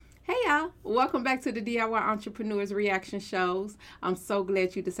Hola! Welcome back to the DIY Entrepreneurs Reaction Shows. I'm so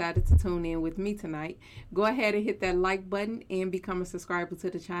glad you decided to tune in with me tonight. Go ahead and hit that like button and become a subscriber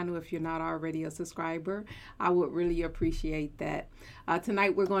to the channel if you're not already a subscriber. I would really appreciate that.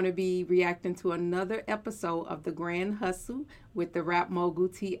 Tonight we're going to be reacting to another episode of The Grand Hustle with the rap mogul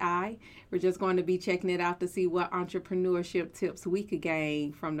T.I. We're just going to be checking it out to see what entrepreneurship tips we could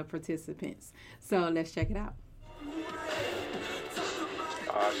gain from the participants. So let's check it out.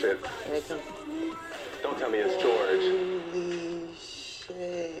 Oh shit. Don't tell me it's George. Holy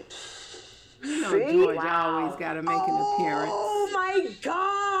shit. You know George always gotta make an appearance. Oh my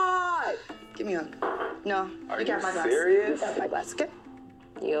god! Give me a No. Are you got you my glass. serious? You got my glass, okay?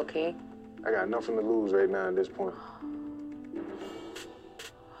 You okay? I got nothing to lose right now at this point.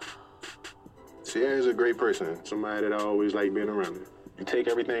 Sierra's a great person. Somebody that I always like being around. You take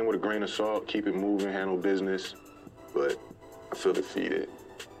everything with a grain of salt, keep it moving, handle business, but I feel defeated.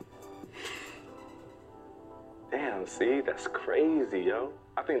 Damn, see, that's crazy, yo.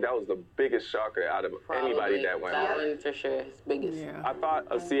 I think that was the biggest shocker out of anybody that went that on. one for sure. It's biggest. Yeah. I thought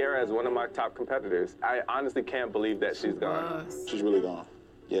of Sierra as one of my top competitors. I honestly can't believe that she's gone. She's really gone.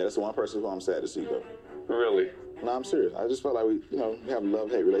 Yeah, that's the one person who I'm sad to see go. Really? No, I'm serious. I just felt like we have a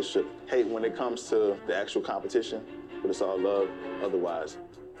love-hate relationship. Hate when it comes to the actual competition, but it's all love otherwise.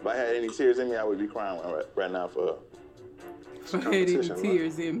 If I had any tears in me, I would be crying right now for I had any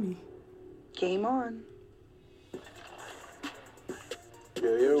tears in me. Game on.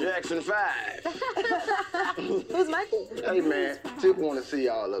 Yo. Jackson 5. Who's Michael? Hey man, Tip want to see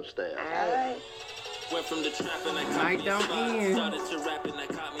y'all upstairs. All right. Went from the trap and I caught Night me a don't spot. end. Started to rap and I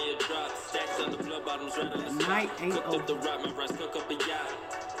caught me a drop. Stacks on the floor, bottoms right on the spot. Night ain't Cooked up the over. rock, my rice, cook up a yacht.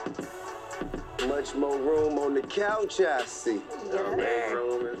 Much more room on the couch, I see.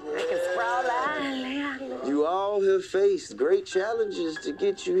 I can sprawl out. You all have faced great challenges to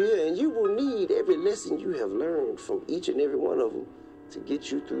get you here, and you will need every lesson you have learned from each and every one of them to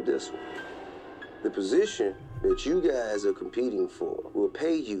get you through this one. The position that you guys are competing for will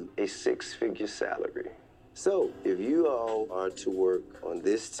pay you a six-figure salary. So, if you all are to work on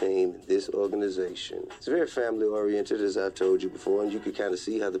this team, this organization, it's very family-oriented, as I've told you before, and you can kind of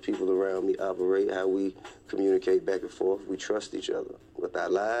see how the people around me operate, how we communicate back and forth. We trust each other with our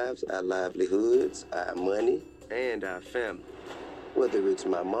lives, our livelihoods, our money, and our family. Whether it's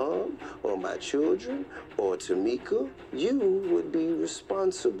my mom or my children or Tamika, you would be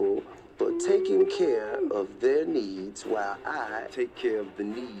responsible for taking care of their needs while I take care of the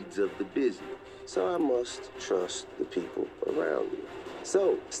needs of the business. So I must trust the people around me.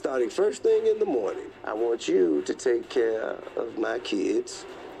 So, starting first thing in the morning, I want you to take care of my kids.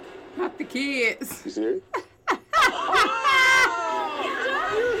 Not the kids. You serious? They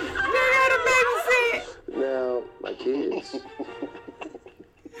gotta babysit. Now, my kids,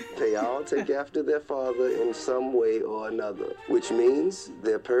 they all take after their father in some way or another, which means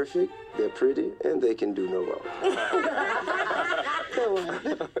they're perfect, they're pretty, and they can do no wrong.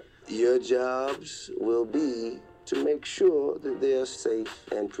 Your jobs will be to make sure that they're safe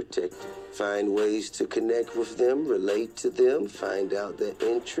and protected. Find ways to connect with them, relate to them, find out their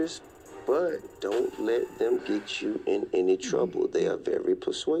interests, but don't let them get you in any trouble. They are very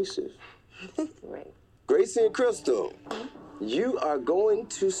persuasive. Right. Gracie and Crystal, you are going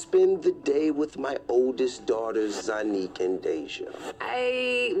to spend the day with my oldest daughters, Zanique and Deja.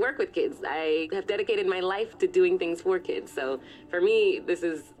 I work with kids. I have dedicated my life to doing things for kids. So for me, this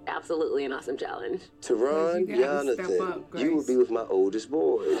is absolutely an awesome challenge. Tehran, You gotta step Jonathan, up, Grace. you will be with my oldest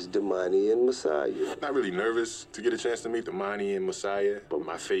boys, Damani and Messiah. Not really nervous to get a chance to meet the Mani and Messiah, but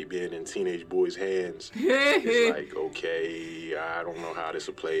my fate being in teenage boys' hands, it's like, okay, I don't know how this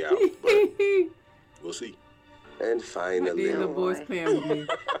will play out, but we'll see. And These finally, little boys playing with me.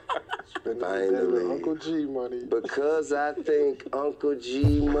 finally, Uncle G money. because I think Uncle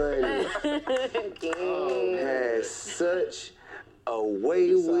G Money has such a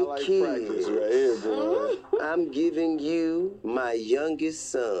way with kids, right here, boy. I'm giving you my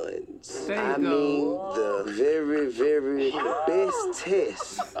youngest sons. There you I go. mean, the very, very best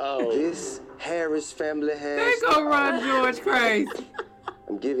test this Harris family has. There go Ron George crazy.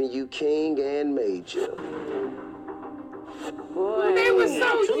 I'm giving you King and Major. Boy. They were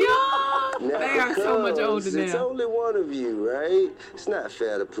so young. Now, They are so much older because it's now. only one of you, right? It's not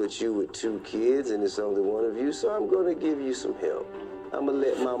fair to put you with two kids and it's only one of you, so I'm going to give you some help. I'm going to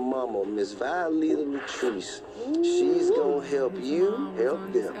let my mama, Miss Violeta Latrice, she's going to help you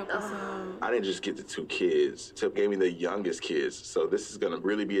help them. I didn't just get the two kids. Tip gave me the youngest kids. So this is going to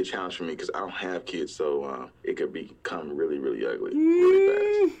really be a challenge for me because I don't have kids. So it could become really, really ugly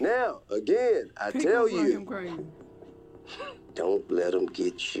really fast. Now, again, I tell People find him you, crazy. don't let them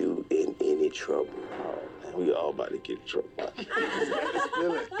get you in in any trouble. Oh, man, we all about to get in trouble.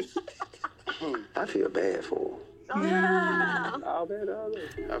 I feel bad for him. All bad.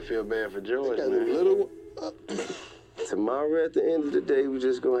 I feel bad for George, man. Tomorrow at the end of the day, we're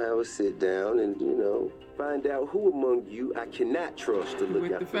just gonna have a sit down and, find out who among you I cannot trust to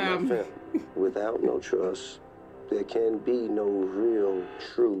look after my family. Without no trust, there can be no real,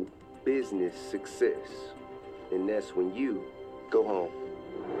 true business success. And that's when you go home.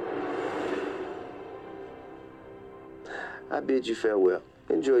 I bid you farewell.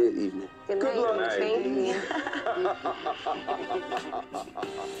 Enjoy your evening. Good luck. Thank you.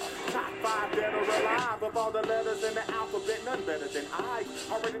 Top 5 dead or alive of all the letters in the alphabet, none better than I.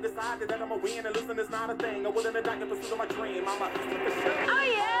 Already decided that I'm a win and listen, it's not a thing. I wouldn't have died in pursuit of my dream. I'm a Oh,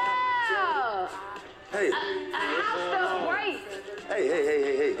 yeah! Hey. How's great?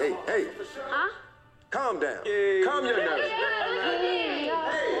 Hey. Huh? Calm down. Calm your nerves.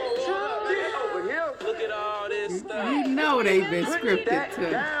 Get over here. Look at all this stuff. You know they've been scripted to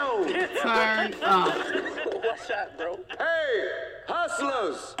turn up. What's up, bro? Hey,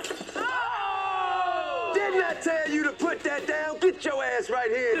 hustlers. Didn't I tell you to put that down? Get your ass right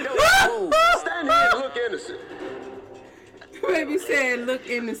here and don't move. Stand here and look innocent. Baby said, look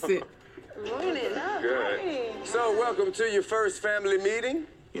innocent. Good. So, welcome to your first family meeting.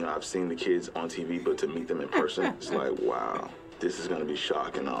 I've seen the kids on TV, but to meet them in person, it's like, wow, this is going to be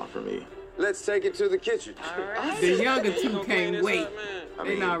shock and awe for me. Let's take it to the kitchen. The younger two can't wait.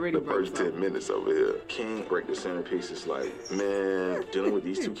 They already the first 10 minutes over here. King break the centerpiece. It's like, man, dealing with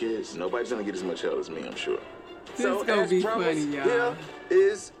these two kids, nobody's going to get as much hell as me, I'm sure. This is going to be funny, y'all. Here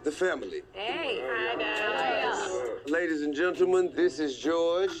is the family. Hey, hi guys. Ladies and gentlemen, this is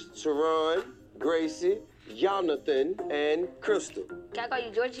George, Teron, Gracie, Jonathan, and Crystal. Can I call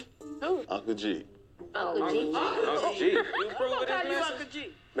you Georgie? Who? Uncle G. Uncle G. Uncle G. You approve of this, Uncle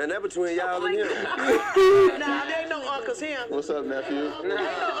G? Man, that between y'all and him. Nah, there ain't no uncles here. What's up, nephew? There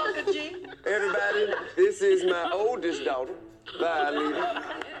ain't no Uncle G. Everybody, this is my oldest daughter, Violeta.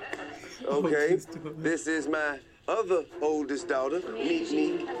 Okay, this is my other oldest daughter, Meet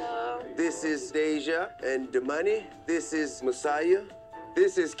Me. This is Deja and Damani. This is Messiah.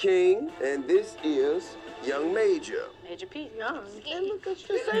 This is King, and this is Young Major. Major P. And look at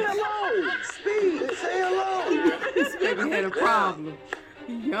you. Say hello. Speed. Say hello. This baby had a problem.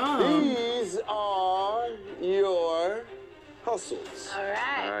 Young. These are your hustles. All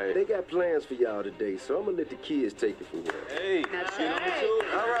right. They got plans for y'all today, so I'm gonna let the kids take it from here. Hey, That's you know right. too?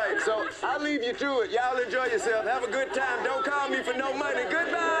 All right, so I'll leave you to it. Y'all enjoy yourself. Have a good time. Don't call me for no money.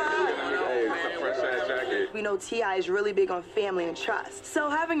 Goodbye. Hey, a fresh ass jacket. We know T.I. is really big on family and trust. So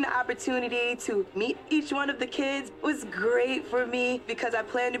having the opportunity to meet each one of the kids was great for me because I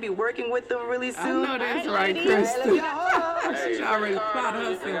plan to be working with them really I soon. know that's right, Crystal. Hey, She already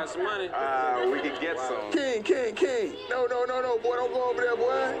plotted They got herself. some money. we can get some. King. No, boy, don't go over there,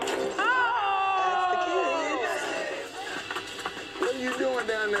 boy. What are you doing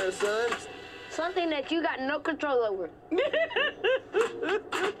down there, son? Something that you got no control over.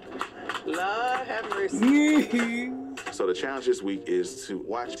 Lord have mercy. So the challenge this week is to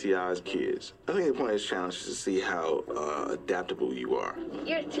watch T.I.'s kids. I think the point of this challenge is to see how adaptable you are.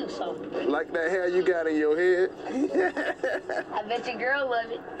 You're too soft. Like that hair you got in your head? I bet your girl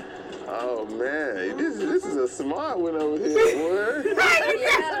love it. Oh, man. This is a smart one over here, boy.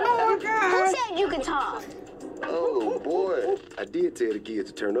 Oh, God. Who said you can talk? Oh, boy. I did tell the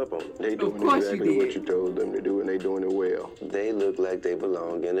kids to turn up on it. They doing course you exactly what did. you told them to do, and they doing it well. They look like they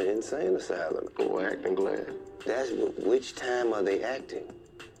belong in an insane asylum. Boy, acting glad. Which time are they acting?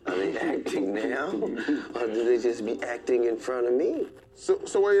 Are they acting now? Or do they just be acting in front of me? So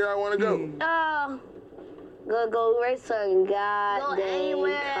where y'all want to go? Go race some goddamn Go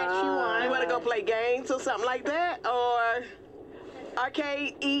anywhere car. that you want. You want to go play games or something like that? Or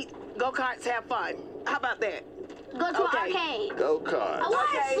arcade, eat, go-karts, have fun? How about that? Go to an arcade. Go-kart. I want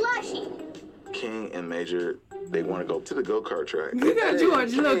a slushie. King and Major, they want to go to the go-kart track. Look at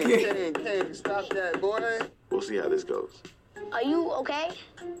George looking. Hey, stop that, boy. We'll see how this goes. Are you okay?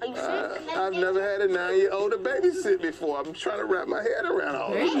 Are you sick? I've never had a 9-year-old to babysit before. I'm trying to wrap my head around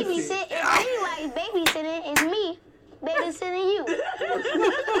all this. Babysit. If anybody's babysitting, it's me babysitting you.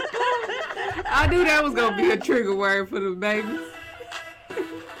 I knew that was going to be a trigger word for the babies.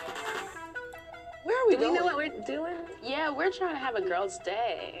 Where are we Do we going? know what we're doing? Yeah, we're trying to have a girls'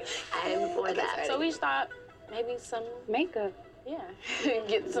 day. I'm for that. So we thought maybe some makeup. Yeah.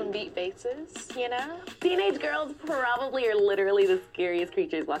 Get some beat faces, you know? Teenage girls probably are literally the scariest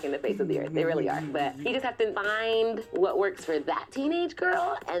creatures walking the face of the earth. They really are. But you just have to find what works for that teenage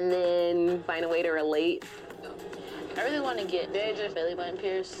girl and then find a way to relate. I really want to get Deja belly button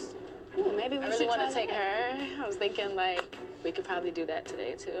pierced. Ooh, maybe we should want to take her. I was thinking, like, we could probably do that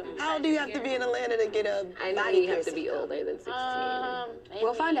today, too. How old do you have to be in Atlanta to get a I know body you have to piercing? be older than 16.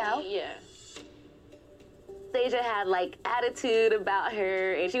 We'll find out. Yeah. Deja had like attitude about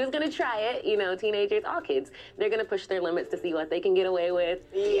her and she was gonna try it. You know, teenagers, all kids, they're gonna push their limits to see what they can get away with.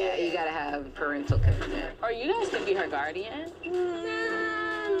 Yeah, you gotta have parental consent. Or you guys could be her guardian.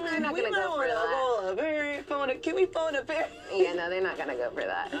 They're not We gonna might go for wanna that. go a parent phone. Can we phone a parent? Yeah, no, they're not gonna go for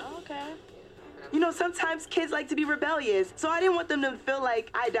that. Oh, okay. You know, sometimes kids like to be rebellious, so I didn't want them to feel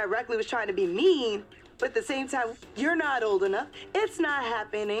like I directly was trying to be mean. But at the same time, you're not old enough. It's not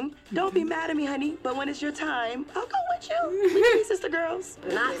happening. Don't be mad at me, honey. But when it's your time, I'll go with you. We can be sister girls.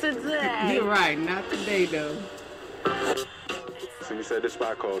 Not today. You're right, not today though. So you said this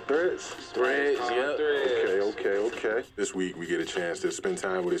spot called Threads? Threads, yep. Okay. This week we get a chance to spend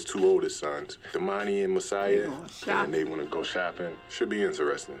time with his two oldest sons, DIYe and Messiah, and they want to go shopping. Should be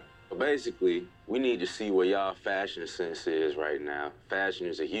interesting. But basically, we need to see where y'all fashion sense is right now. Fashion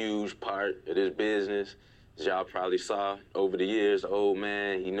is a huge part of this business. As y'all probably saw over the years, the old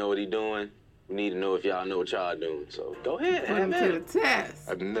man, he know what he doing. We need to know if y'all know what y'all doing. So go ahead, Put him to the test.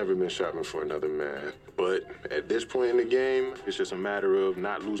 I've never been shopping for another man, but at this point in the game, it's just a matter of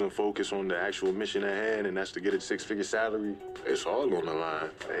not losing focus on the actual mission at hand, and that's to get a six-figure salary. It's all on the line.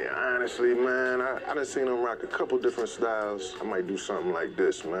 Hey, honestly, man, I done seen him rock a couple different styles. I might do something like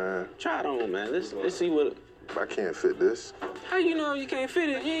this, man. Try it on, man. Let's see what. If I can't fit this. How you know you can't fit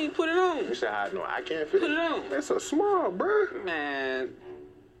it? You ain't put it on. You said how I know I can't fit it? Put it on. That's a small, bruh. Man.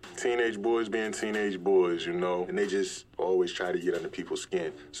 Teenage boys being teenage boys, you know, and they just always try to get under people's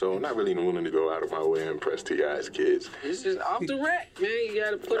skin. So I'm not really willing to go out of my way and impress T.I.'s kids. It's just off the rack, man. You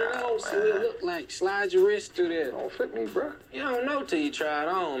gotta put it on, see what it look like. Slide your wrist through there. Don't fit me, bruh. You don't know till you try it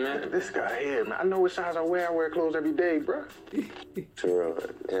on, man. This guy here, man, I know what size I wear clothes every day, bruh.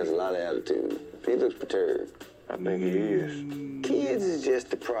 Teron has a lot of attitude. He looks perturbed. I think he is. Kids is just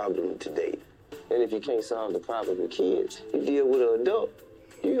the problem today. And if you can't solve the problem with kids, you deal with an adult,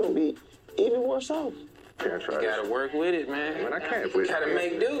 you're gonna be even worse off. Can't try You gotta work with it, man. Man, I can't You gotta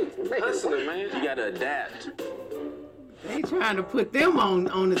make do. Hustler, man. You gotta adapt. They trying to put them on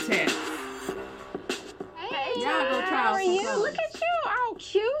the test. Hey, Y'all go try how are some you? clothes. Look at you, all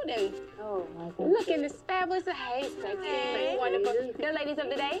cute and looking as fabulous. Hey, sexy, wonderful. The ladies of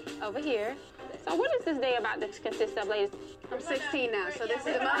the day over here. So what is this day about that consists of, ladies? I'm 16 now, so this is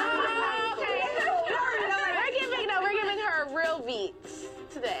the okay. We're giving her a real beat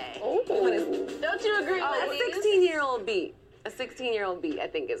today. Ooh. Don't you agree, A ladies? 16-year-old beat. A 16-year-old beat, I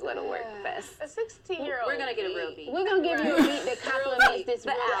think, is what'll work best. A 16-year-old. We're gonna get a real beat. We're gonna give you a beat that complements this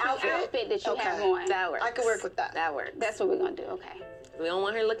The outfit that you have on. That works. I can work with that. That works. That's what we're gonna do. Okay. We don't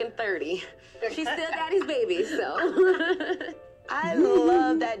want her looking 30. She's still daddy's baby, so. I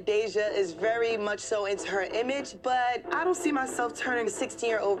love that Deja is very much so into her image, but I don't see myself turning a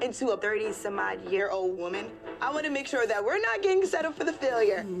 16-year-old into a 30-some-odd-year-old woman. I want to make sure that we're not getting set up for the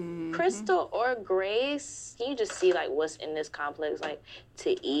failure. Crystal or Grace, can you just see like what's in this complex, like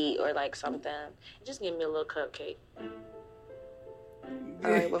to eat or like something? Just give me a little cupcake.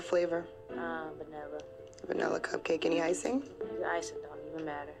 All right, what flavor? Vanilla. Vanilla cupcake. Any icing? The icing don't even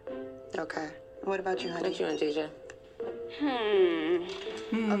matter. Okay. What about you, honey? What you want, Deja?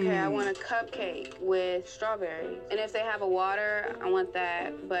 Okay, I want a cupcake with strawberries. And if they have a water, I want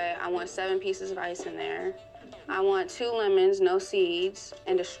that, but I want 7 pieces of ice in there. I want 2 lemons, no seeds,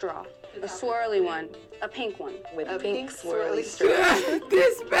 and a straw. A swirly one, a pink one. With A pink swirly straw.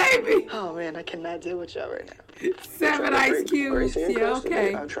 This baby. Oh, man, I cannot deal with y'all right now. 7 ice cubes. Gracie and Yeah, Crystal, okay.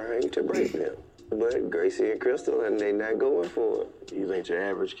 they are trying to break them. But Gracie and Crystal, and they not going for it. These ain't your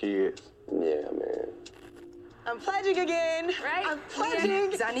average kids. Yeah, man. I'm pledging again. Right? I'm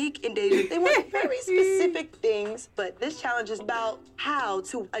pledging. Zanique and Deja, they want very specific things, but this challenge is about how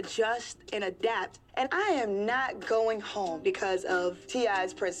to adjust and adapt. And I am not going home because of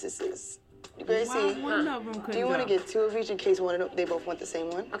T.I.'s princesses. Gracie, One of them do you want to get 2 of each in case one of them, they both want the same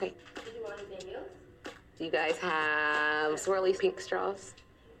one? Okay. Do you guys have swirly pink straws?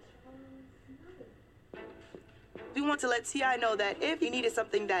 We want to let T.I. know that if he needed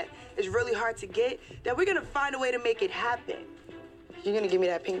something that is really hard to get, that we're gonna find a way to make it happen. You're gonna give me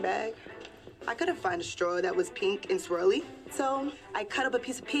that pink bag? I couldn't find a straw that was pink and swirly, so I cut up a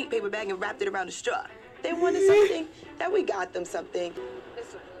piece of pink paper bag and wrapped it around the straw. They wanted something, that we got them something.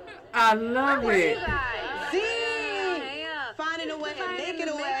 I love it. See? Finding a way and making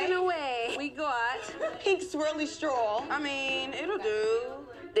a way. Making a way. We got. Pink swirly straw. I mean, it'll do.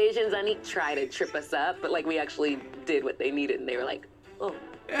 Deja and Zanique tried to trip us up, but like we actually did what they needed, and they were like, oh.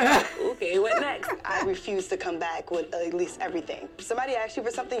 Okay, what next? I refuse to come back with at least everything. If somebody asks you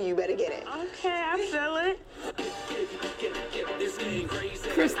for something, you better get it. Okay, I feel it.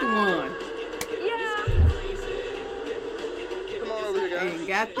 Krista won. Yeah. Come on over here, guys. And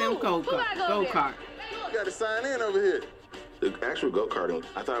got them go-kart. You got to sign in over here. The actual go-karting,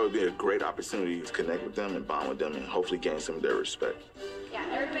 I thought it would be a great opportunity to connect with them and bond with them and hopefully gain some of their respect. Yeah,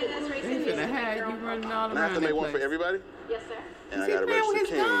 everybody that's They racing. finna have you running all And I have around to make that one for place. everybody? Yes, sir. And Is I he got to playing with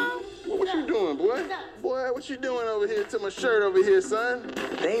register his king. gum? What you doing, boy? Boy, what you doing over here to my shirt over here, son?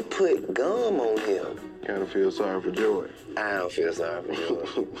 They put gum on him. Kind of feel sorry for George. I don't feel sorry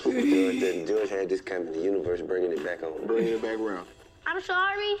for George had this kind of the universe bringing it back on. Bringing it back around. I'm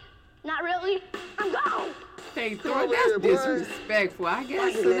sorry. Not really. I'm gone. Hey, Come Thor, over that's here, boy. disrespectful. I guess you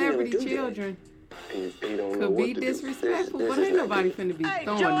letting him celebrity do that? children He don't know could what be to do. disrespectful, This but is ain't not nobody good. finna be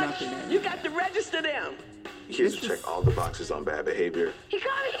throwing nothing at me. got to register them. Kids check all the boxes on bad behavior, He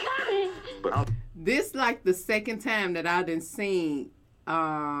coming. but I don't This like the second time that I done seen,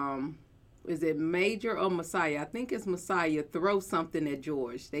 is it Major or Messiah? I think it's Messiah throw something at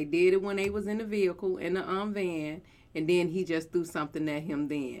George. They did it when they was in the vehicle, in the van, and then he just threw something at him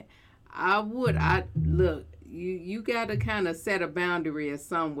then. Look, you got to kind of set a boundary in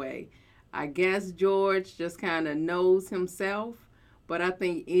some way. I guess George just kind of knows himself, but I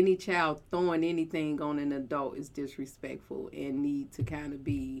think any child throwing anything on an adult is disrespectful and need to kind of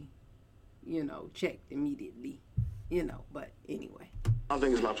be, checked immediately, but anyway. I don't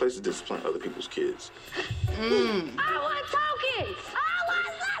think it's my place to discipline other people's kids. I want talking. I want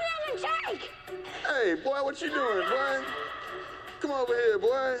something to drink. Hey, boy, what you doing, boy? Come over here,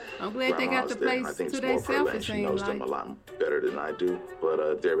 boy. I'm glad they got the Grandma's there, and I place think to it's more themselves, for it She seems knows like. them a lot better than I do,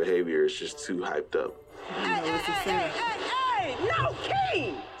 but their behavior is just too hyped up. Hey, no,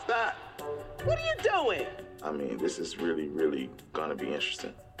 King! Stop. What are you doing? I mean, this is really, really gonna be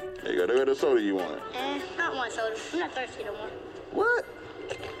interesting. There you go. What soda you want? Not one soda. I'm not thirsty no more. What?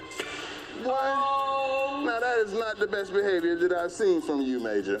 Boy, now that is not the best behavior that I've seen from you,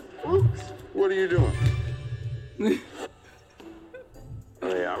 Major. What are you doing?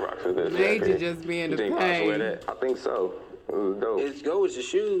 Yeah, I rock with this. Major just being You a think Pops wear pain. that? I think so. It was dope. It goes with your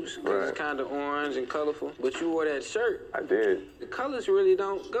shoes, 'cause Right. it's kind of orange and colorful. But you wore that shirt. I did. The colors really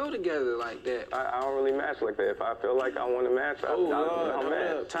don't go together like that. I don't really match like that. If I feel like I want to match, I'll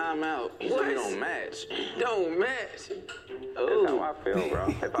match. Time out. You said we don't match. Don't match. That's how I feel, bro.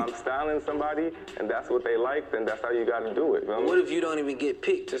 If I'm styling somebody and that's what they like, then that's how you got to do it. You know What if you don't even get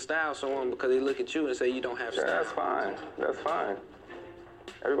picked to style someone because they look at you and say you don't have Yeah, style? that's fine. That's fine.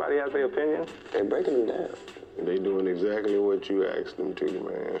 Everybody has their opinion. They're breaking them down. They doing exactly what you asked them to,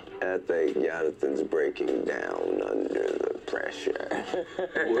 man. I think Jonathan's breaking down under the pressure.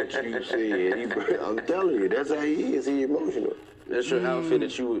 What you said. I'm telling you, that's how he is. He emotional. That's your outfit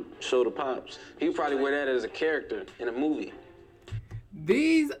that you would show the Pops. He would probably wear that as a character in a movie.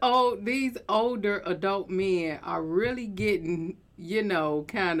 These older adult men are really getting,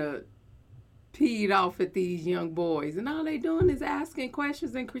 kind of peed off at these young boys. And all they doing is asking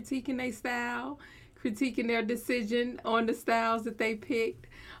questions and critiquing their style, critiquing their decision on the styles that they picked.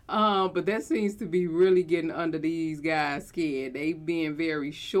 But that seems to be really getting under these guys' skin. They being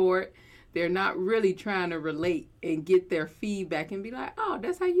very short. They're not really trying to relate and get their feedback and be like, oh,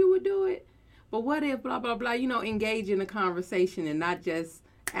 that's how you would do it. But what if blah, blah, blah, engage in a conversation and not just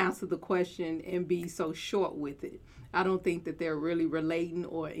answer the question and be so short with it. I don't think that they're really relating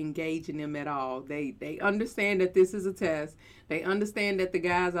or engaging them at all. They understand that this is a test. They understand that the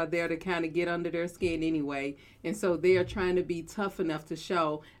guys are there to kind of get under their skin anyway. And so they're trying to be tough enough to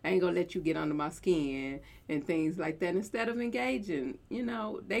show, I ain't going to let you get under my skin and things like that. Instead of engaging,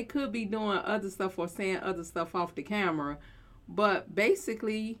 they could be doing other stuff or saying other stuff off the camera. But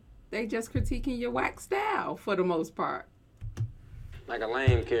basically, they just critiquing your whack style for the most part. Like a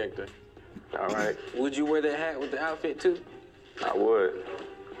lame character. All right. Would you wear that hat with the outfit too? I would.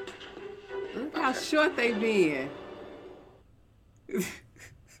 Look how short they been.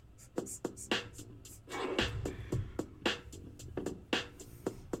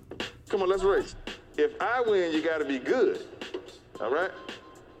 Come on, let's race. If I win, you got to be good. All right?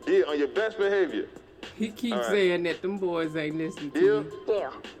 Yeah, on your best behavior. He keeps All right. saying that them boys ain't listening to Yeah? you.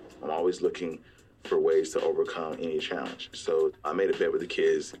 Yeah. I'm always looking for ways to overcome any challenge. So I made a bet with the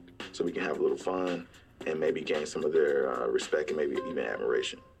kids so we can have a little fun and maybe gain some of their respect and maybe even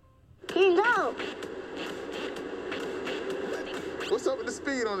admiration. Here you go. What's up with the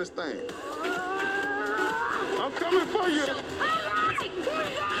speed on this thing? I'm coming for you.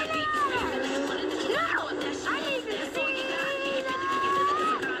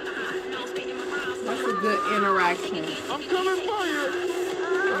 That's a good interaction. I'm coming for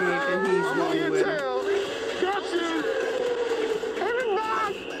you. thinking he's going with her. Got you. This is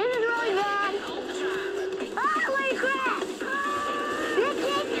bad. This is really bad. Holy crap! This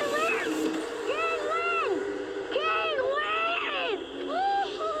kid can win! King win!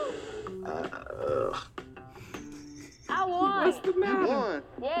 I won. What's the matter?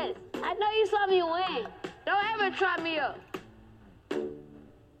 Yes, I know you saw me win. Don't ever try me up.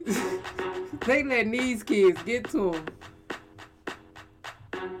 They letting these kids get to him.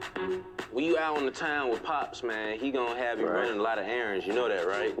 When you out on the town with Pops, man, he gonna have you running a lot of errands. You know that,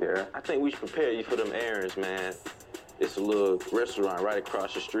 right? Yeah. I think we should prepare you for them errands, man. It's a little restaurant right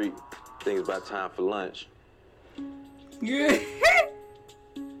across the street. I think it's about time for lunch. Yeah.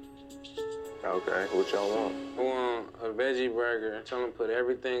 Okay, what y'all want? I want a veggie burger. Tell them to put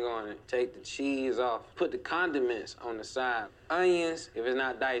everything on it. Take the cheese off. Put the condiments on the side. Onions, if it's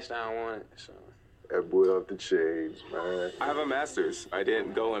not diced, I don't want it. So. That boy off the chains, man. I have a master's. I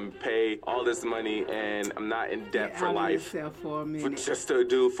didn't go and pay all this money, and I'm not in debt for life For a minute. just to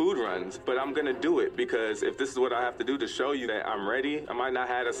do food runs. But I'm gonna do it because if this is what I have to do to show you that I'm ready, I might not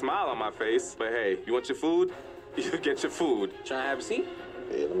have a smile on my face, but hey, you want your food? You get your food. Trying to have a seat?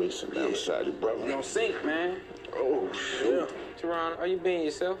 Yeah, let me sit down beside you, brother. You don't sink, man. Oh, shoot. Teron, are you being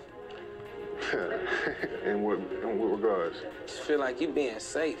yourself? In what regards? Just feel like you being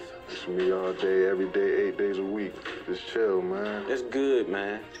safe. It's me all day, every day, 8 days a week. Just chill, man. That's good,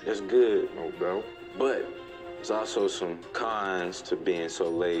 man. That's good. No doubt. But there's also some cons to being so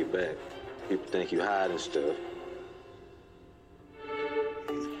laid back. People think you hiding stuff.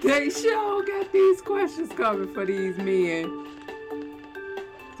 They sure got these questions coming for these men.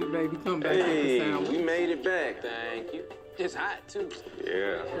 So baby, come back with the Hey, sandwich. we made it back. Thank you. It's hot, too.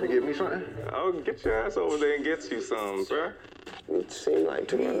 Yeah. You get me something? I'll get your ass over there and get you something, bro. It seemed like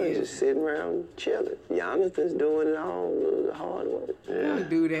Teron's just sitting around chilling. Jonathan's doing it all the hard work. Don't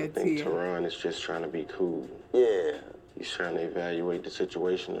do that I to think you. Teron is just trying to be cool. Yeah. He's trying to evaluate the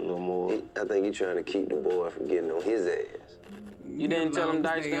situation a little more. I think he's trying to keep the boy from getting on his ass. You didn't tell him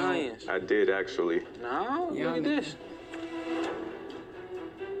dice the onions? I did, actually. No? Look at this.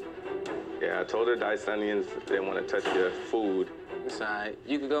 Yeah, I told her dice onions didn't want to touch your food. It's all right.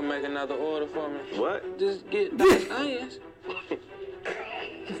 You could go make another order for me. What? Just get diced onions.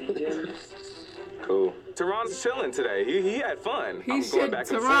 Cool. Teron's chilling today. He had fun. I'm going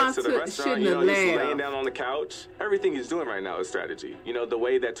back and Teron forth to the restaurant. shouldn't have He's laughed. laying down on the couch. Everything he's doing right now is strategy. You know, the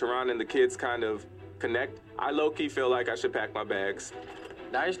way that Teron and the kids kind of connect. I low-key feel like I should pack my bags.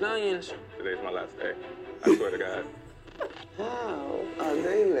 Diced onions. Today's my last day. I swear to God. How are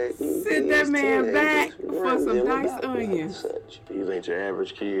they letting Sit that these man back teenagers for run some them diced about like onions. such? These ain't your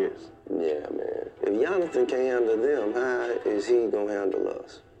average kids. Yeah, man. If Jonathan can't handle them, how is he gonna handle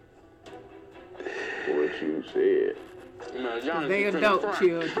us? What you said. They adult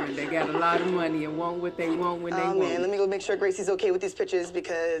children. They got a lot of money and want what they want when they want. Oh man, let me go make sure Gracie's okay with these pictures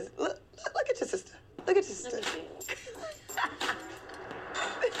because look at your sister. Look at your sister.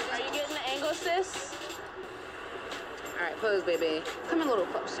 Are you getting the angle, sis? All right, pose, baby. Come a little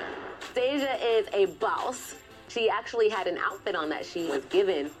closer. Deja is a boss. She actually had an outfit on that she was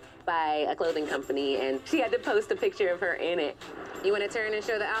given by a clothing company, and she had to post a picture of her in it. You want to turn and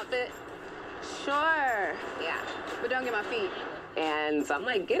show the outfit? Sure. Yeah. But don't get my feet. And so I'm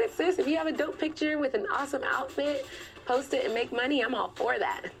like, get it, sis. If you have a dope picture with an awesome outfit, post it and make money. I'm all for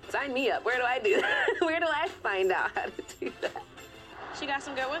that. Sign me up. Where do I do that? Where do I find out how to do that? She got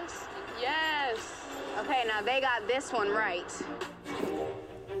some good ones? Yes. Okay, now they got this one right.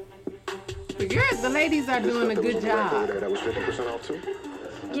 The ladies are doing a good job. That was 50% off too?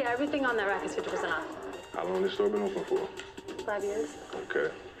 Yeah, everything on that rack is 50% off. How long this store been open for? 5 years. Okay.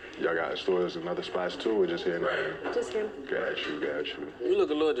 Y'all got stores in other spots too, or just here and there? Just here. Got you. You look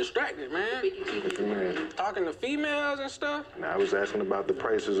a little distracted, man. What you mean? Talking to females and stuff. Now, I was asking about the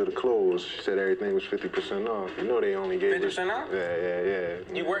prices of the clothes. She said everything was 50% off. You know they only gave 50% off?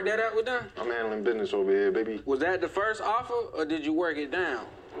 Yeah. You worked that out with them? I'm handling business over here, baby. Was that the first offer, or did you work it down?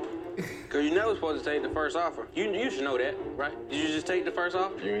 Because you never supposed to take the first offer. You should know that, right? Did you just take the first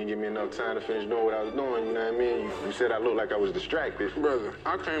offer? You ain't give me enough time to finish doing what I was doing, you know what I mean? You said I looked like I was distracted. Brother,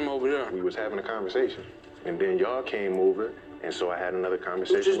 I came over there. We was having a conversation. And then y'all came over, and so I had another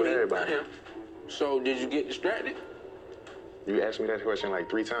conversation with everybody. Not him. So did you get distracted? You asked me that question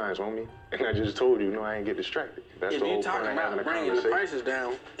like 3 times, homie. And I just told you, no, I ain't get distracted. That's If the you whole point talking of having a about bringing the conversation. prices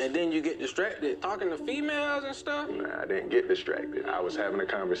down, and then you get distracted talking to females and stuff? Nah, I didn't get distracted. I was having a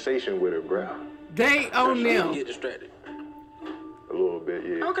conversation with her, bro. They own You them. get distracted. A little bit,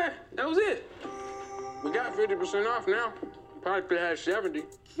 yeah. Okay, that was it. We got 50% off now. Probably could have had 70.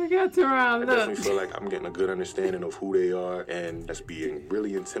 I got to around I look. definitely feel like I'm getting a good understanding of who they are, and that's being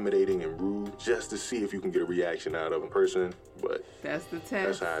really intimidating and rude just to see if you can get a reaction out of a person. But That's the that's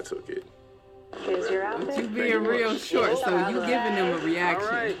test. how I took it. Here's your But outfit. you being real short, so you giving them a reaction.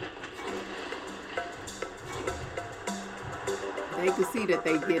 All right. They can see that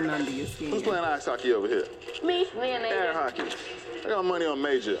they getting under your Who's skin. playing ice hockey over here? Me and Air Nate. hockey. I got money on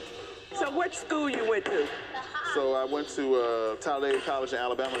Major. So what school you went to? So I went to Talladega College in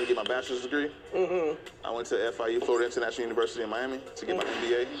Alabama to get my bachelor's degree. I went to FIU, Florida International University in Miami to get my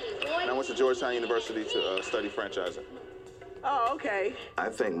MBA. And I went to Georgetown University to study franchising. Oh, okay. I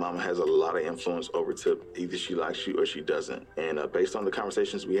think Mama has a lot of influence over Tip. Either she likes you or she doesn't. And based on the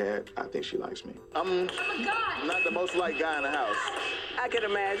conversations we had, I think she likes me. I'm not the most liked guy in the house. I can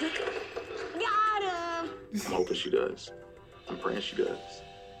imagine. Got him. I'm hoping she does. I'm praying she does.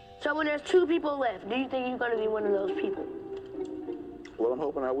 So when there's 2 people left, do you think you're gonna be one of those people? Well, I'm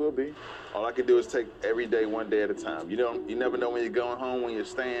hoping I will be. All I can do is take every day one day at a time. You never know when you're going home, when you're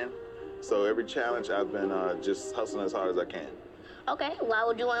staying. So every challenge, I've been just hustling as hard as I can. Okay, why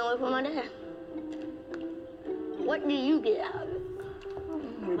would you want to work with my dad? What do you get out of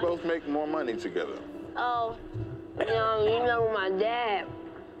it? We both make more money together. Oh, you know my dad,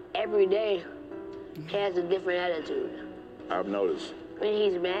 every day, has a different attitude. I've noticed. When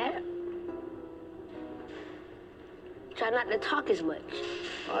he's mad, try not to talk as much.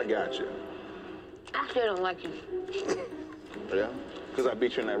 I got you. I still don't like you. Yeah? Because I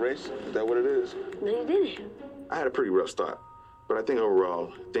beat you in that race? Is that what it is? No, you didn't. I had a pretty rough start, but I think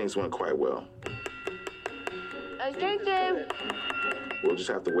overall, things went quite well. Attention. We'll just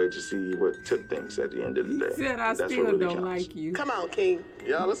have to wait to see what Tip thinks at the end of the day. Said I That's still what really don't counts. like you. Come on, King.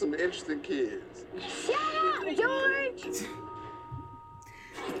 Y'all are some interesting kids. Shut up, George.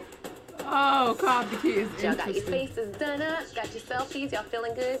 Oh, call the kids Y'all got your interesting. faces done up, got your selfies, y'all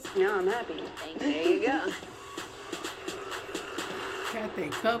feeling good? No, I'm happy. There you go. Got their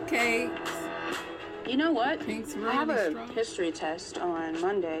cupcakes. You know what? Pink's I have really a strong. history test on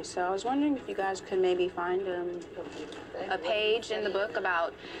Monday, so I was wondering if you guys could maybe find a page in the book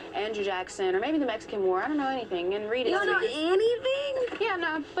about Andrew Jackson or maybe the Mexican War. I don't know anything, and read it. You to don't know me. anything? Yeah,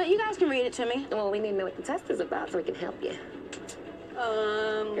 no, but you guys can read it to me. Well, we need to know what the test is about so we can help you.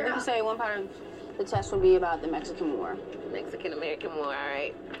 We can say one part of the test would be about the Mexican War. Mexican-American War, all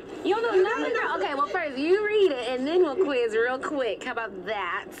right. You don't know nothing, girl? Okay, well, first you read it, and then we'll quiz real quick. How about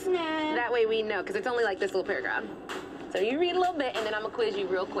that? Nah. That way we know, because it's only like this little paragraph. So you read a little bit, and then I'm going to quiz you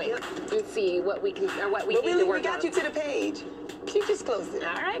real quick and see what we can, or what we But need to work we got on. you to the page. You just closed it.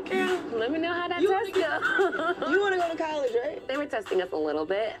 All right, girl. Let me know how that You test goes. You want to go to college, right? They were testing us a little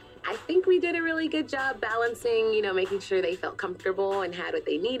bit. I think we did a really good job balancing, making sure they felt comfortable and had what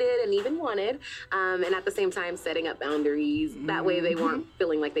they needed and even wanted, and at the same time setting up boundaries. That way they weren't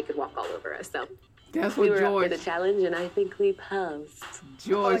feeling like they could walk all over us. So That's we what were up for George. the challenge, and I think we posed.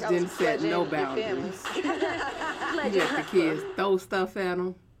 George like I was didn't set no pledging your boundaries. He Pledge let the kids throw stuff at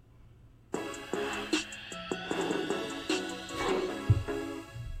him.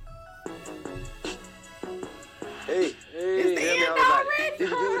 Hey, It's the tell me end all about it. already? Did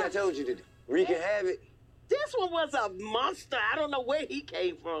you do what I told you to do? Reek can have it. This one was a monster. I don't know where he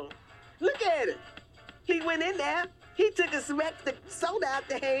came from. Look at it. He went in there. He took a smack the soda out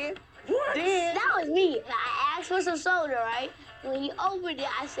the hand. What? Then That was me. I asked for some soda, right? When he opened it,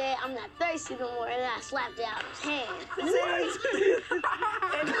 I said, I'm not thirsty no more, and then I slapped it out of his hand.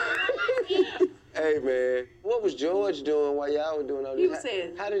 Hey, man, what was George doing while y'all were doing all this? He was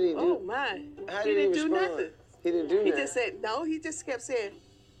saying, How did he do? oh my. How He did didn't he do respond? nothing. He didn't do He nothing. just said, no, he just kept saying,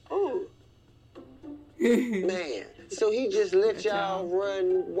 oh. Man, so he just let y'all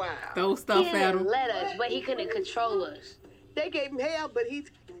run wild. Throw He stuff at didn't him. let us, but he couldn't control us. They gave him hell, but he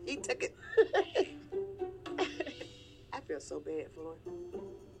took it. I feel so bad for him.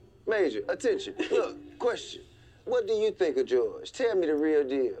 Major, attention. Look, question. What do you think of George? Tell me the real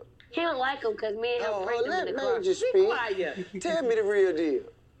deal. He don't like him because me and him pranked him let in the car. Major Be speak. quiet. Tell me the real deal.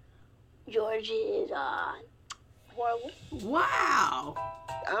 George is, horrible. Wow.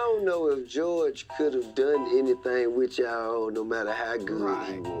 I don't know if George could have done anything with y'all, no matter how good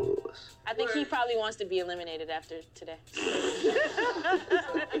he was. I think he probably wants to be eliminated after today.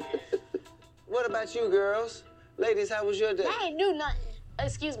 What about you, girls? Ladies, how was your day? I ain't do nothing.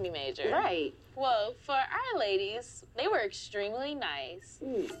 Excuse me, Major. Right. Well, for our ladies, they were extremely nice.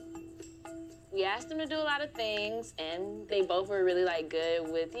 We asked them to do a lot of things, and they both were really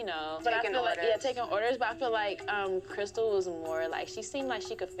good with, But I Taking feel like, yeah, orders. taking orders. But I feel like Crystal was more like, she seemed like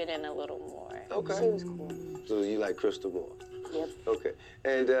she could fit in a little more. Okay. She was cool. So you like Crystal more? Yep. Okay.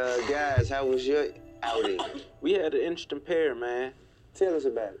 And guys, how was your outing? We had an interesting pair, man. Tell us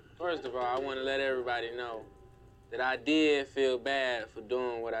about it. First of all, I want to let everybody know that I did feel bad for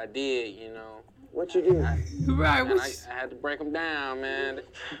doing what I did, you know. What you did? Right. I had to break him down, man.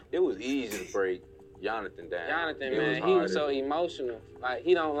 It was easy to break Jonathan down. Jonathan, It man, he was so emotional. Like,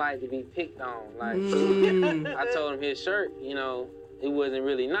 he don't like to be picked on. Like, I told him his shirt, you know, it wasn't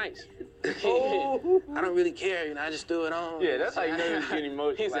really nice. I don't really care, you know, I just threw it on. Yeah, that's how you know he's getting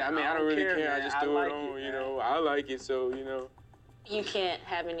emotional. He said, I don't really care, man. I just threw it on, you know. I like it, so, you know. You can't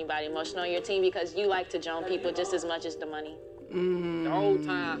have anybody emotional on your team because you like to join people just as much as the money. The whole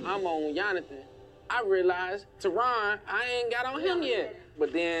time I'm on Jonathan, I realized Teron, I ain't got on him yet.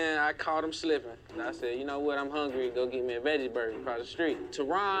 But then I caught him slipping. And I said, you know what, I'm hungry, go get me a veggie burger across the street.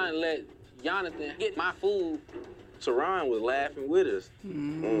 Teron let Jonathan get my food. Teron was laughing with us.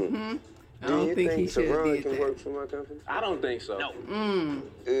 I don't think he should have Teron did can that. work for my company? I don't think so. No.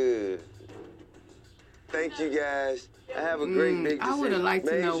 Good. Thank you, guys. I have a great big decision. I would have liked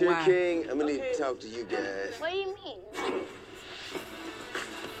to know Major why. King, I'm gonna need to talk to you guys. What do you mean?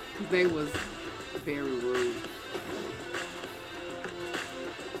 They was very rude.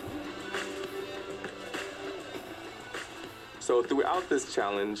 So throughout this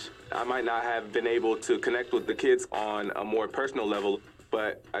challenge, I might not have been able to connect with the kids on a more personal level,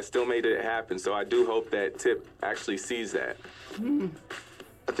 but I still made it happen. So I do hope that Tip actually sees that.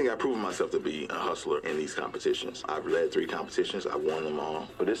 I think I've proven myself to be a hustler in these competitions. I've led 3 competitions, I've won them all.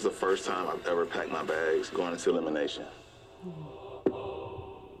 But this is the first time I've ever packed my bags going into elimination.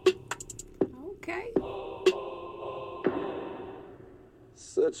 Okay.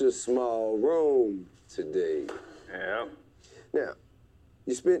 Such a small room today. Yeah. Now,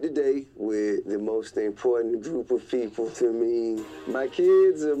 you spent the day with the most important group of people to me. My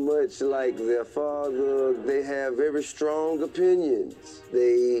kids are much like their father. They have very strong opinions.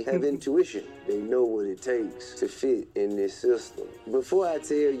 They have intuition. They know what it takes to fit in this system. Before I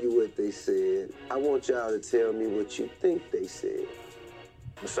tell you what they said, I want y'all to tell me what you think they said.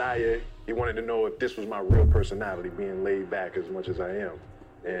 Messiah, he wanted to know if this was my real personality, being laid back as much as I am.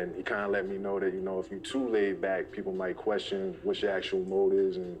 And he kind of let me know that, you know, if you're too laid back, people might question what's your actual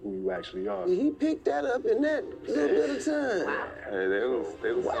motives and who you actually are. He picked that up in that little bit of time. Hey, they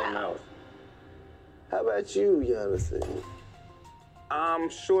was something else. How about you, Jonathan? I'm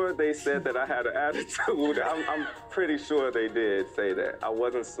sure they said that I had an attitude. I'm pretty sure they did say that. I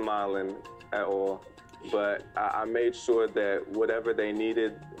wasn't smiling at all, but I made sure that whatever they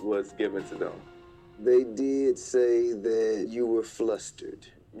needed was given to them. They did say that you were flustered.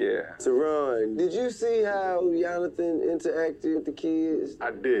 Yeah. Teron, did you see how Jonathan interacted with the kids? I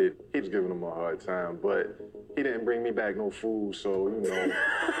did. He was giving them a hard time, but he didn't bring me back no food, so, you know.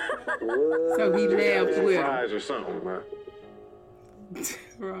 What? So he laughed with him. Fries or something, man.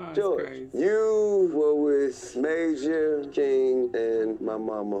 Ron's George, crazy. you were with Major, King, and my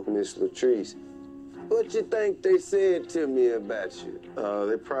mama, Miss Latrice. What you think they said to me about you?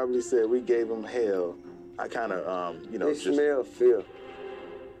 They probably said we gave them hell. I kind of, you know, They just... smell filth.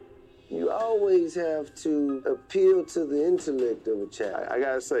 You always have to appeal to the intellect of a child. I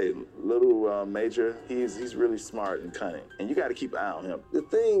gotta say, little Major, he's really smart and cunning, and you gotta keep an eye on him. The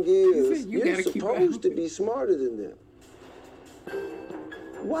thing is, You you're gotta keep supposed to be smarter than them.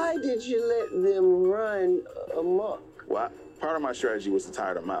 Why did you let them run amok? Well, part of my strategy was to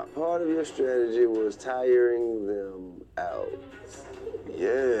tire them out. Part of your strategy was tiring them out.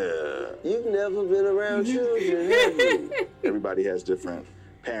 Yeah. You've never been around children, have you? Everybody has different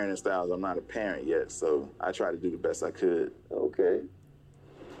parenting styles. I'm not a parent yet, so I try to do the best I could. Okay.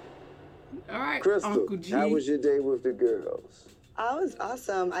 All right, Crystal, Uncle G. how was your day with the girls? I was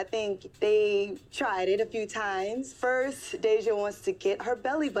awesome. I think they tried it a few times. First, Deja wants to get her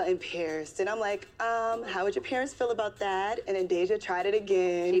belly button pierced. And I'm like, how would your parents feel about that? And then Deja tried it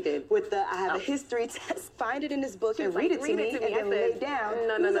again. She did. With the, I have a history test. Find it in this book and read it to me. And then I lay said, down.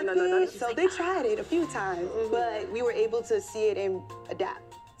 No. He was like, No. So they tried it a few times, but we were able to see it and adapt.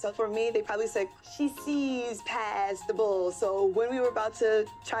 So for me, they probably said, she sees past the bull. So when we were about to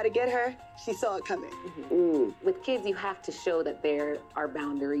try to get her, she saw it coming. With kids, you have to show that there are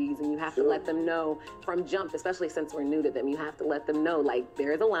boundaries and you have to let them know from jump, especially since we're new to them, you have to let them know, like,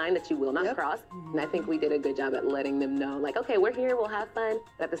 there is a line that you will not cross. And I think we did a good job at letting them know, like, okay, we're here, we'll have fun.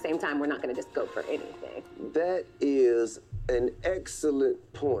 But at the same time, we're not gonna just go for anything. That is an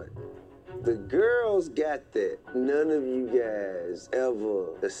excellent point. The girls got that. None of you guys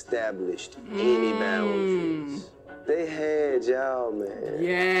ever established any boundaries. They had y'all, man.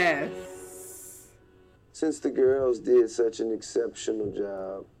 Yes. Since the girls did such an exceptional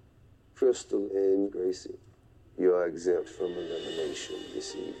job, Crystal and Gracie, you are exempt from elimination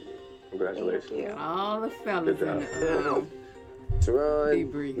this evening. Congratulations. Thank you. All the fellas in the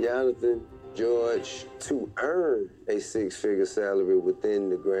Teron, Jonathan, George, to earn a six-figure salary within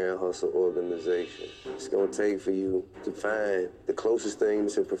the Grand Hustle organization, it's going to take for you to find the closest thing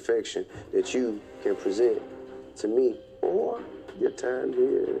to perfection that you can present to me, or your time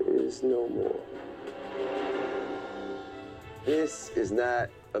here is no more. This is not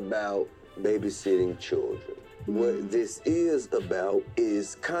about babysitting children. What this is about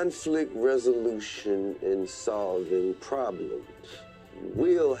is conflict resolution and solving problems.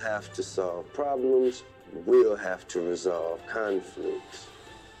 We'll have to solve problems. We'll have to resolve conflicts.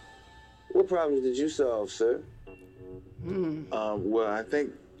 What problems did you solve, sir? Well, I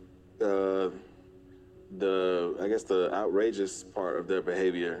think the outrageous part of their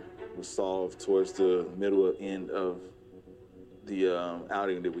behavior was solved towards the middle end of the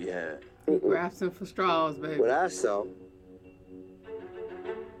outing that we had. Grasping for straws, baby. What I saw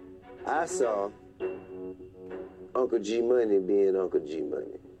Uncle G Money being Uncle G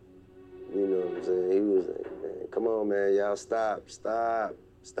Money. You know what I'm saying? He was like, man, come on, man, y'all stop.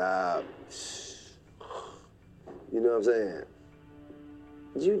 You know what I'm saying?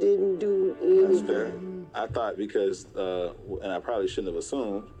 You didn't do anything. That's fair. I thought because, and I probably shouldn't have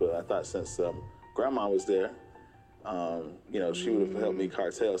assumed, but I thought since Grandma was there, she would have helped me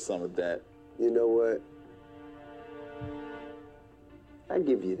cartel some of that. You know what? I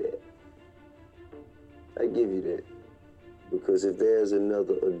give you that. Because if there's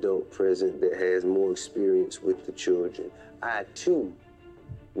another adult present that has more experience with the children, I too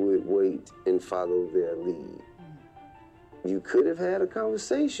would wait and follow their lead. You could have had a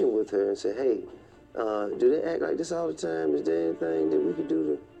conversation with her and said, hey, do they act like this all the time? Is there anything that we could do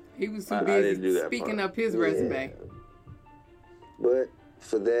to... He was too busy speaking up his resume. But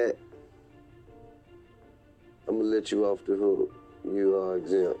for that, I'm going to let you off the hook. You are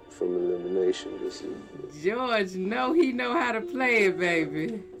exempt from elimination this evening. George, he know how to play it,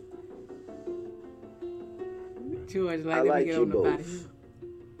 baby. George, I like you both.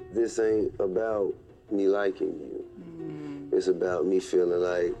 This ain't about me liking you. It's about me feeling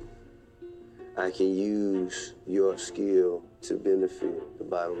like I can use your skill to benefit the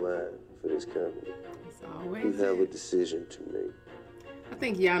bottom line for this company. It's always You have a decision to make. I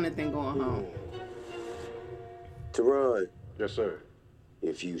think Jonathan going home. Teron. Yes, sir.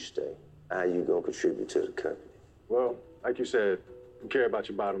 If you stay, how you gonna contribute to the company? Well, like you said, you care about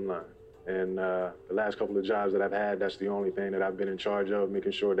your bottom line. And the last couple of jobs that I've had, that's the only thing that I've been in charge of,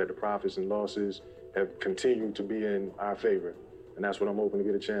 making sure that the profits and losses have continued to be in our favor. And that's what I'm hoping to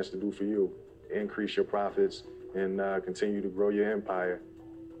get a chance to do for you. Increase your profits and continue to grow your empire.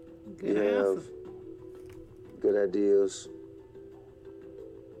 You have good ideas.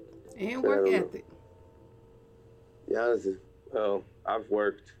 And work ethic. Jonathan. Well, I've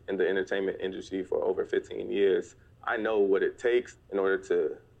worked in the entertainment industry for over 15 years. I know what it takes in order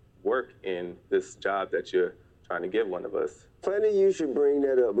to work in this job that you're trying to give one of us. Funny you should bring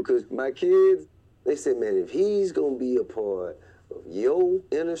that up because my kids, they said, man, if he's gonna be a part of your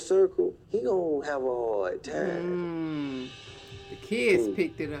inner circle, he gonna have a hard time. The kids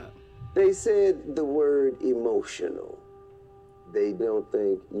picked it up. They said the word emotional. They don't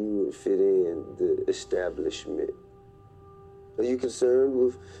think you would fit in the establishment. Are you concerned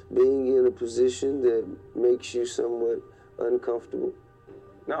with being in a position that makes you somewhat uncomfortable?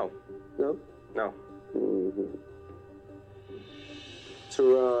 No. No? No.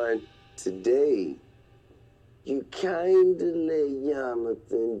 Teron, today, you kinda let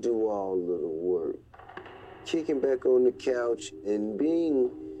Jonathan do all of the work. Kicking back on the couch and being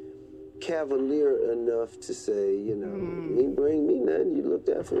cavalier enough to say, you didn't bring me nothing, you looked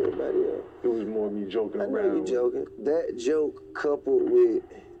out for everybody else. It was more me joking around. I know you're joking. That joke coupled with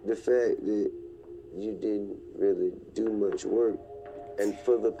the fact that you didn't really do much work, and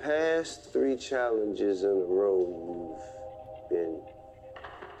for the past 3 challenges in a row, you've been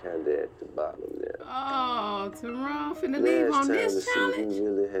kinda at the bottom there. Oh, Teron finna leave on this challenge? See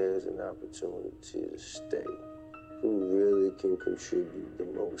who really has an opportunity to stay, who really can contribute the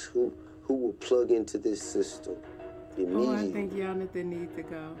most, who will plug into this system immediately. Oh, I think Jonathan needs to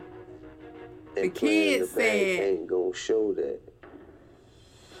go. And the kids the bank said ain't gonna show that.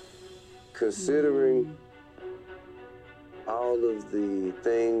 Considering all of the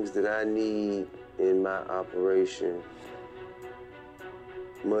things that I need in my operation,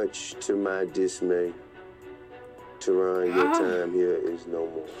 much to my dismay, Teron, your time here is no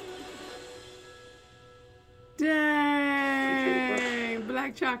more. Dang,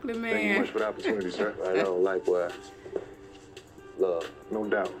 Black Chocolate Man. Thank you much for the opportunity, sir. I know, likewise. Love. No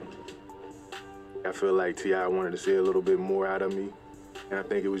doubt. I feel like T.I. wanted to see a little bit more out of me. And I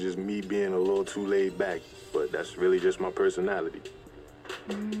think it was just me being a little too laid back, but that's really just my personality.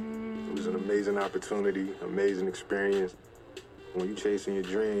 It was an amazing opportunity, amazing experience. When you chasing your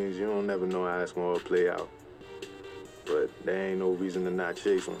dreams, you don't never know how it's gonna play out. But there ain't no reason to not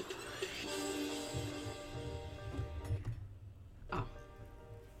chase them.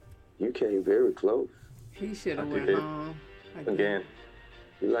 You came very close. He should have I went did. home. Again.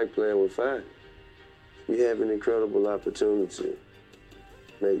 You like playing with fire. You have an incredible opportunity.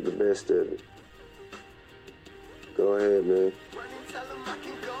 Make the best of it. Go ahead, man.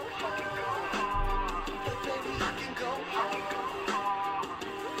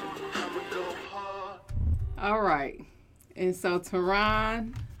 All right. And so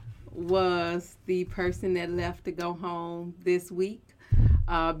Teron was the person that left to go home this week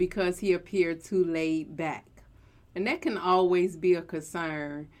because he appeared too laid back. And that can always be a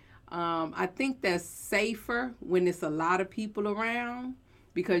concern. I think that's safer when it's a lot of people around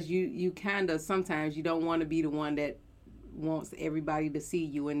because you kind of, sometimes you don't want to be the one that wants everybody to see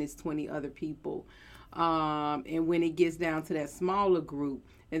you and it's 20 other people. And when it gets down to that smaller group,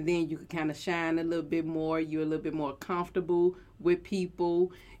 and then you can kind of shine a little bit more, you're a little bit more comfortable with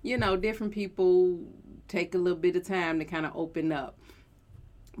people. You know, different people take a little bit of time to kind of open up.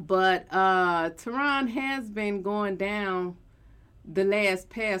 But Teron has been going down the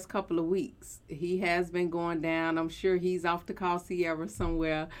past couple of weeks. He has been going down. I'm sure he's off to call Sierra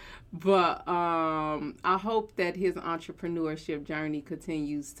somewhere. But I hope that his entrepreneurship journey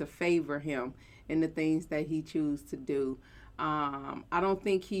continues to favor him in the things that he chooses to do. I don't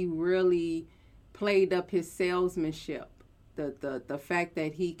think he really played up his salesmanship. The fact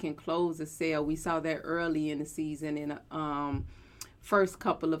that he can close a sale, we saw that early in the season in first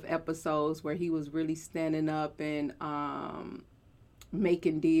couple of episodes where he was really standing up and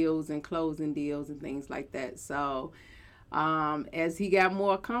making deals and closing deals and things like that. So as he got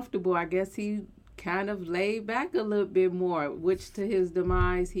more comfortable, I guess he kind of laid back a little bit more, which to his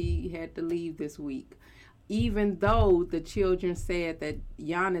demise, he had to leave this week. Even though the children said that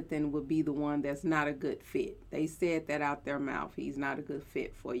Jonathan would be the one that's not a good fit. They said that out their mouth. He's not a good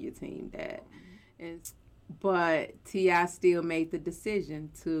fit for your team, Dad. But T.I. still made the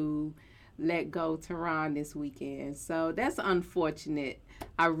decision to let go Teron this weekend. So that's unfortunate.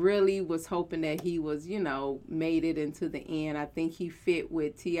 I really was hoping that he was, made it into the end. I think he fit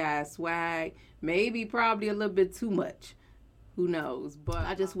with T.I.'s swag. Maybe probably a little bit too much. Who knows? But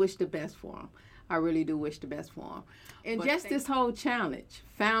I just wish the best for him. I really do wish the best for him. And just this whole challenge,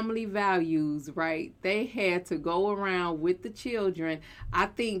 family values, right? They had to go around with the children. I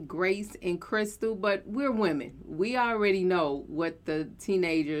think Grace and Crystal, but we're women. We already know what the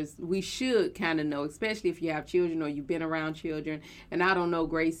teenagers, we should kind of know, especially if you have children or you've been around children. And I don't know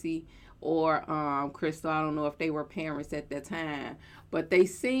Gracie or Crystal. I don't know if they were parents at that time. But they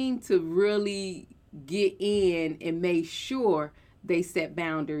seem to really get in and make sure they set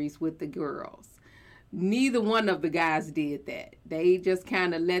boundaries with the girls. Neither one of the guys did that. They just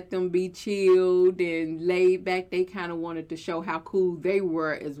kind of let them be chilled and laid back. They kind of wanted to show how cool they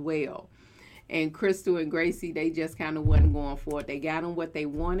were as well. And Crystal and Gracie, they just kind of wasn't going for it. They got them what they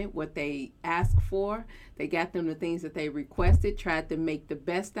wanted, what they asked for. They got them the things that they requested, tried to make the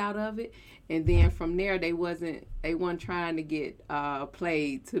best out of it. And then from there, they wasn't trying to get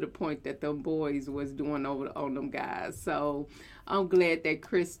played to the point that them boys was doing over on them guys. So I'm glad that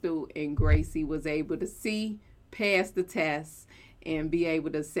Crystal and Gracie was able to see, pass the test, and be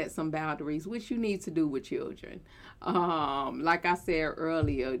able to set some boundaries, which you need to do with children. Like I said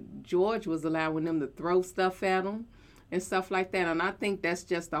earlier, George was allowing them to throw stuff at them and stuff like that. And I think that's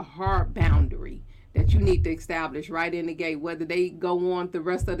just a hard boundary that you need to establish right in the gate, whether they go on the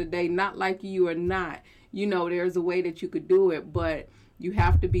rest of the day not like you or not. There's a way that you could do it, but you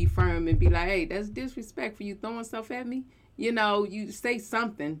have to be firm and be like, hey, that's disrespectful. You throwing stuff at me? You say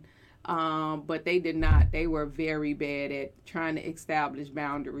something. But they did not. They were very bad at trying to establish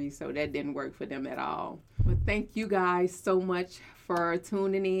boundaries, so that didn't work for them at all. But thank you guys so much for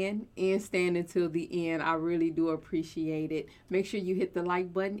tuning in and staying until the end. I really do appreciate it. Make sure you hit the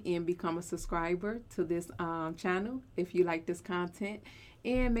like button and become a subscriber to this channel if you like this content.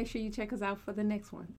 And make sure you check us out for the next one.